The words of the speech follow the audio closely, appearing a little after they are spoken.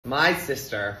My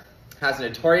sister has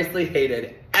notoriously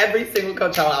hated every single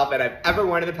Coachella outfit I've ever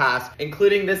worn in the past,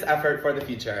 including this effort for the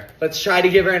future. Let's try to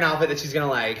give her an outfit that she's gonna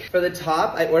like. For the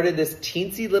top, I ordered this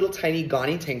teensy little tiny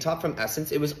Gani tank top from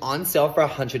Essence. It was on sale for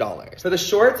 $100. For the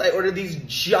shorts, I ordered these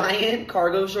giant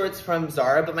cargo shorts from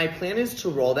Zara, but my plan is to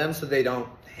roll them so they don't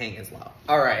hang as low.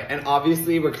 All right, and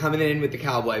obviously we're coming in with the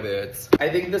cowboy boots. I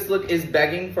think this look is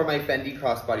begging for my Fendi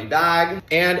crossbody bag.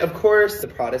 And of course, the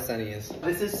Prada Sunnies.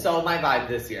 This is so my vibe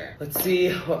this year. Let's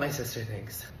see what my sister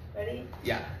thinks. Ready?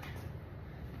 Yeah.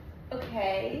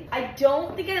 Okay. I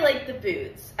don't think I like the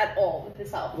boots at all with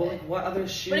this outfit. Well, like, what other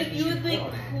shoes but if would you would like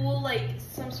put on? cool, like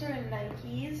some sort of Nikes.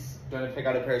 Do you want to pick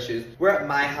out a pair of shoes? We're at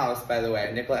my house, by the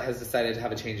way. Nicolette has decided to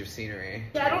have a change of scenery.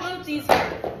 Yeah, I don't know if these are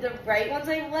the right ones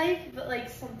I like, but like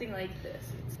something like this.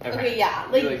 Okay, yeah,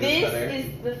 like like this this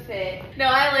is the fit. No,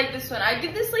 I like this one. I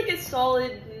give this like a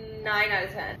solid 9 out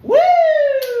of 10.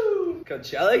 Woo!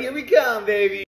 Coachella, here we come, baby.